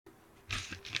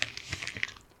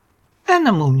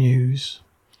Animal news.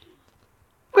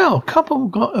 Well, a couple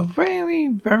got a very,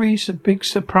 very big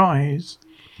surprise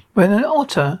when an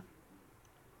otter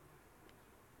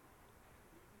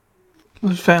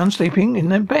was found sleeping in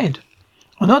their bed.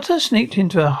 An otter sneaked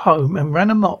into her home and ran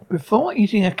amok before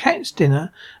eating a cat's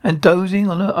dinner and dozing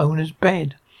on her owner's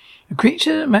bed. The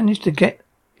creature managed to get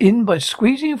in by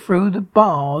squeezing through the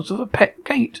bars of a pet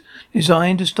gate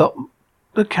designed to stop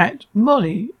the cat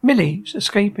Millie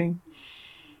escaping.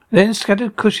 Then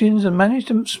scattered cushions and managed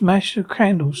to smash the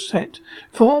candle set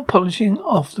before polishing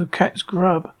off the cat's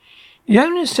grub. The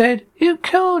owner said he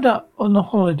curled up on the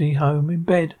holiday home in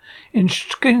bed in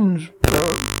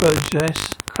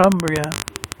Skinsburgess, Cumbria.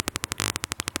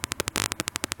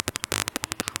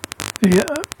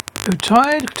 The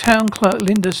retired town clerk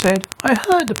Linda said, "I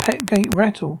heard the pet gate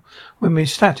rattle when we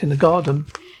sat in the garden.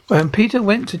 When Peter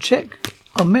went to check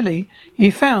on Millie, he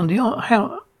found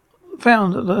the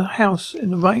house in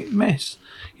the right mess.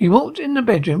 He walked in the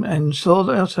bedroom and saw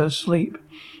the otter asleep.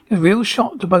 It was a real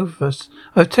shock to both of us.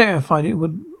 I was terrified it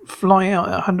would fly out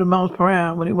at 100 miles per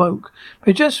hour when it woke. But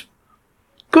it just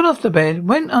got off the bed,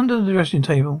 went under the dressing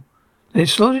table. Then it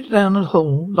slowed down the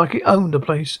hall like it owned the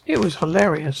place. It was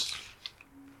hilarious."